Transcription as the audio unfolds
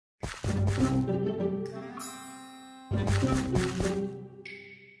Hey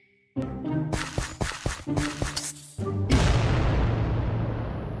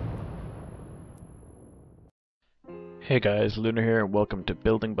guys, Luna here, and welcome to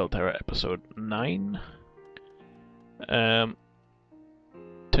Building Balterra episode 9.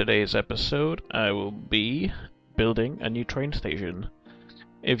 Today's episode, I will be building a new train station.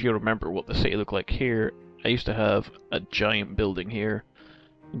 If you remember what the city looked like here, I used to have a giant building here,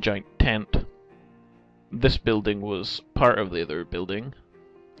 a giant tent. This building was part of the other building.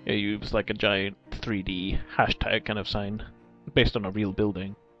 It was like a giant 3D hashtag kind of sign, based on a real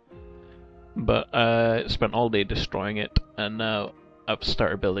building. But I spent all day destroying it, and now I've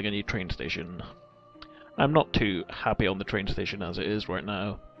started building a new train station. I'm not too happy on the train station as it is right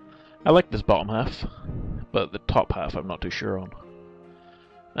now. I like this bottom half, but the top half I'm not too sure on.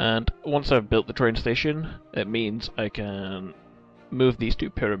 And once I've built the train station, it means I can move these two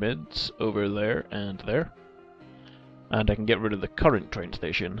pyramids over there, and I can get rid of the current train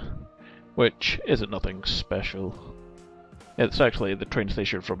station, which isn't nothing special. It's actually the train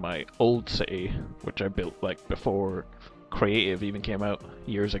station from my old city, which I built like before Creative even came out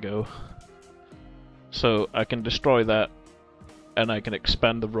years ago. So I can destroy that, and I can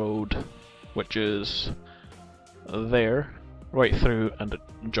expand the road, which is there, right through, and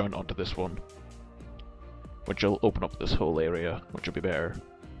join onto this one, which will open up this whole area, which will be better.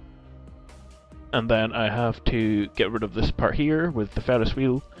 And then I have to get rid of this part here with the Ferris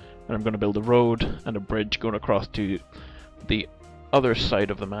wheel, and I'm going to build a road and a bridge going across to the other side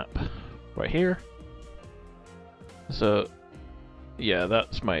of the map, right here. So yeah,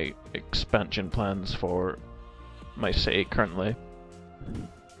 that's my expansion plans for my city currently.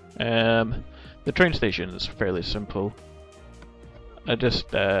 The train station is fairly simple. I just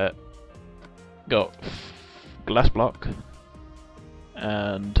got glass block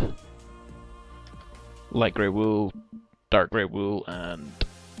and light grey wool, dark grey wool, and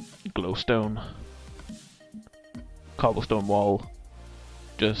glowstone. Cobblestone wall,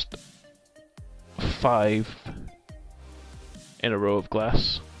 just 5 in a row of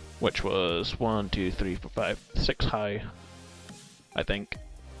glass, which was 1, 2, 3, 4, 5, 6 high, I think.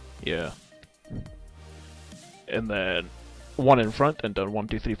 Yeah. And then 1 in front, and done 1,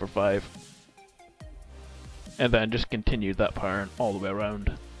 2, 3, 4, 5. And then just continued that pattern all the way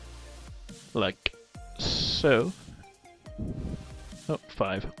around, like so. Oh,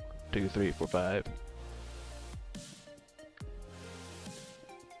 5, 2, 3, 4, 5.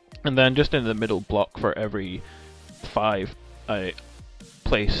 And then just in the middle block for every 5, I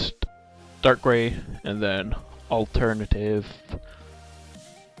placed dark grey and then alternative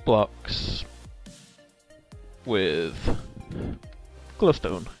blocks with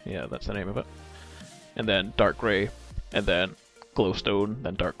glowstone. Yeah, that's the name of it. And then dark grey, and then glowstone,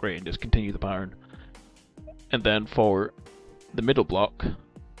 then dark grey, and just continue the pattern. And then for the middle block,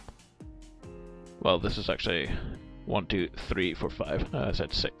 well, this is actually 1, 2, 3, 4, 5. I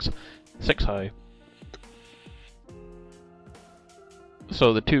said 6. 6 high.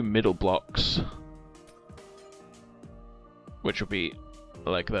 So the 2 middle blocks, which would be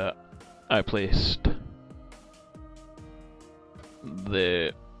like that, I placed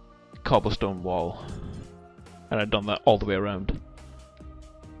the cobblestone wall, and I've done that all the way around.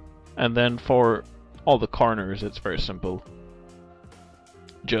 And then for all the corners, it's very simple.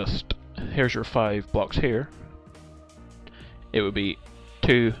 Just, here's your 5 blocks here. It would be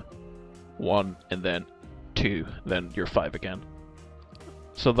 2, 1, and then 2, then you're 5 again.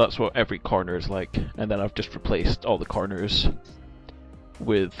 So that's what every corner is like, and then I've just replaced all the corners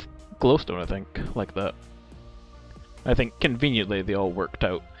with glowstone, I think, like that. I think conveniently they all worked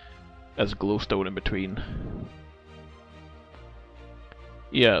out as glowstone in between.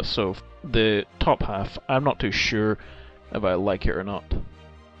 Yeah, so the top half, I'm not too sure if I like it or not.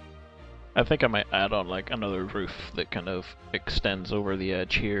 I think I might add on like another roof that kind of extends over the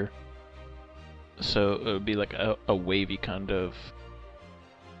edge here. So it would be like a wavy kind of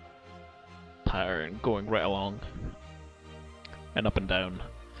pattern going right along and up and down.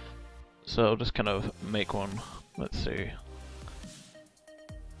 So I'll just kind of make one. Let's see.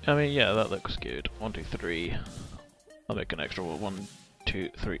 I mean, yeah, that looks good. 1, 2, 3. I'll make an extra one. 1, 2,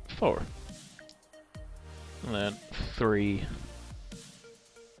 3, 4. And then 3.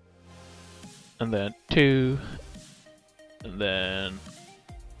 And then 2, and then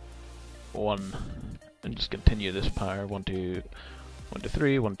 1, and just continue this pattern. 1, 2, 1, 2,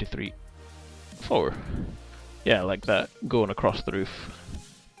 3, 1, 2, 3, 4. Yeah, like that, going across the roof.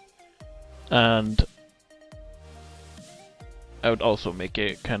 And I would also make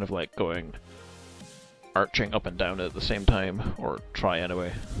it kind of like arching up and down at the same time, or try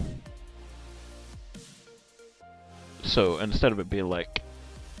anyway. So instead of it being like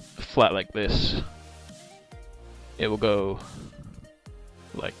flat like this, it will go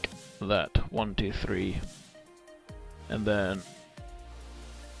like that. 1, 2, 3, and then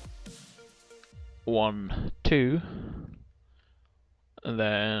 1, 2, and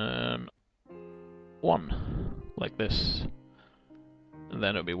then 1, like this. And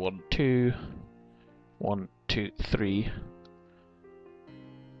then it'll be 1, 2, 1, 2, 3,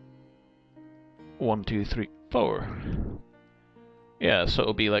 1, 2, 3, 4. Yeah, so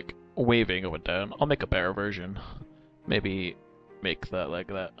it'll be like waving up and down. I'll make a better version. Maybe make that like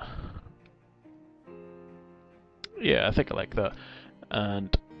that. Yeah, I think I like that.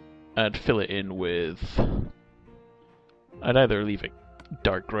 And I'd fill it in with... I'd either leave it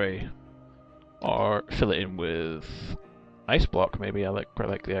dark grey or fill it in with ice block. Maybe I quite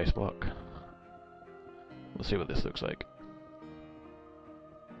like the ice block. We'll see what this looks like.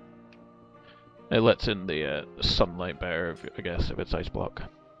 It lets in the sunlight better, I guess, if it's ice block.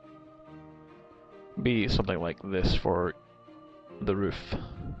 Be something like this for the roof.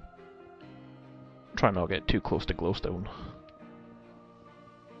 Try not to get too close to glowstone.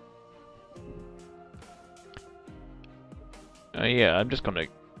 Yeah, I'm just gonna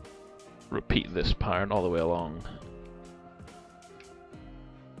repeat this pattern all the way along.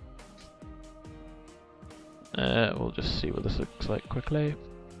 We'll just see what this looks like quickly.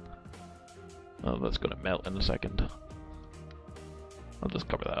 Oh, that's gonna melt in a second. I'll just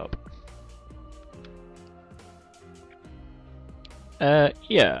cover that up.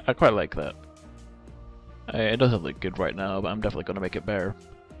 Yeah, I quite like that. It doesn't look good right now, but I'm definitely gonna make it better.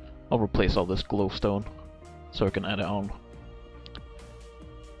 I'll replace all this glowstone so I can add it on.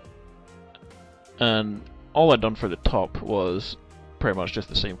 And all I've done for the top was pretty much just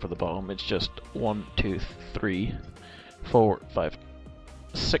the same for the bottom. It's just 1, 2, 3, 4, 5,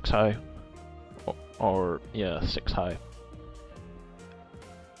 6 high. Or yeah, 6 high.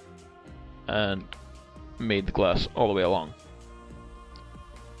 And made the glass all the way along.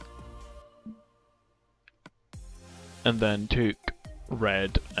 And then took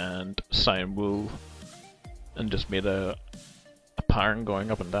red and cyan wool and just made a pattern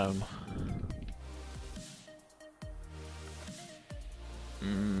going up and down.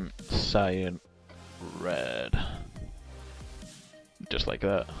 Cyan, red. Just like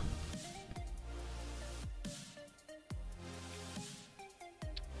that.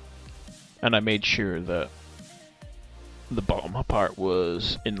 And I made sure that the bottom part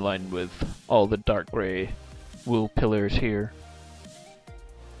was in line with all the dark grey wool pillars here.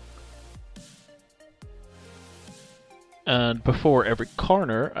 And before every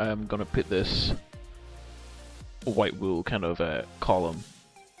corner, I'm gonna put this white wool kind of column.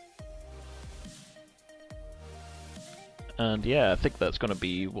 And yeah, I think that's gonna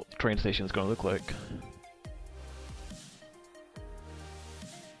be what the train station is gonna look like.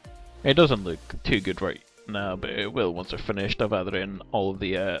 It doesn't look too good right now, but it will once they're finished. I've added in all of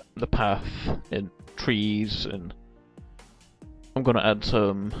the path and trees, and I'm gonna add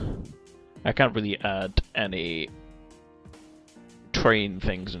some. I can't really add any train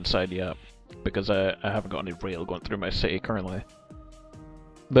things inside yet because I haven't got any rail going through my city currently.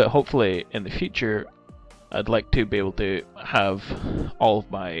 But hopefully in the future, I'd like to be able to have all of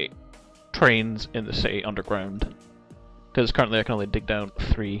my trains in the city underground. Because currently I can only dig down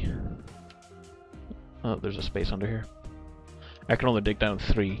 3. Oh, there's a space under here. I can only dig down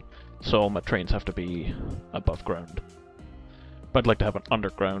 3, so all my trains have to be above ground. But I'd like to have an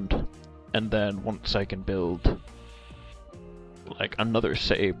underground, and then once I can build like another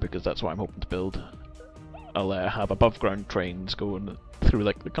city, because that's what I'm hoping to build, I'll have above ground trains going through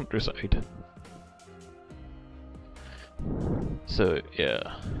like the countryside. So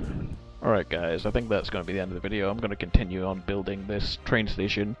yeah. Alright guys, I think that's going to be the end of the video. I'm going to continue on building this train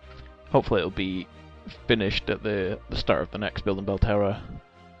station. Hopefully it'll be finished at the start of the next build in Balterra.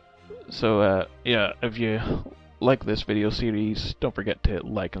 So yeah, if you like this video series, don't forget to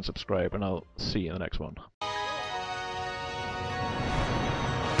like and subscribe, and I'll see you in the next one.